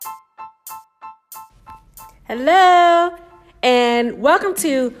Hello, and welcome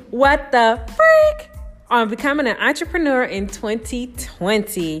to What the Freak on Becoming an Entrepreneur in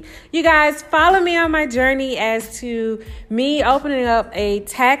 2020. You guys, follow me on my journey as to me opening up a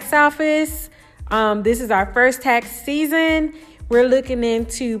tax office. This is our first tax season. We're looking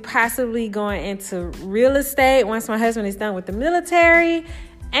into possibly going into real estate once my husband is done with the military,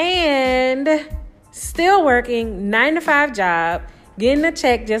 and still working 9-to-5 job, getting a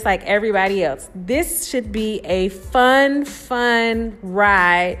check just like everybody else. This should be a fun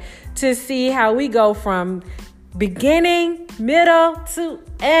ride to see how we go from beginning, middle to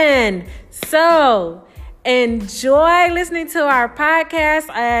end. So enjoy listening to our podcast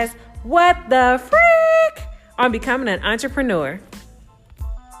as What the Freak on Becoming an Entrepreneur.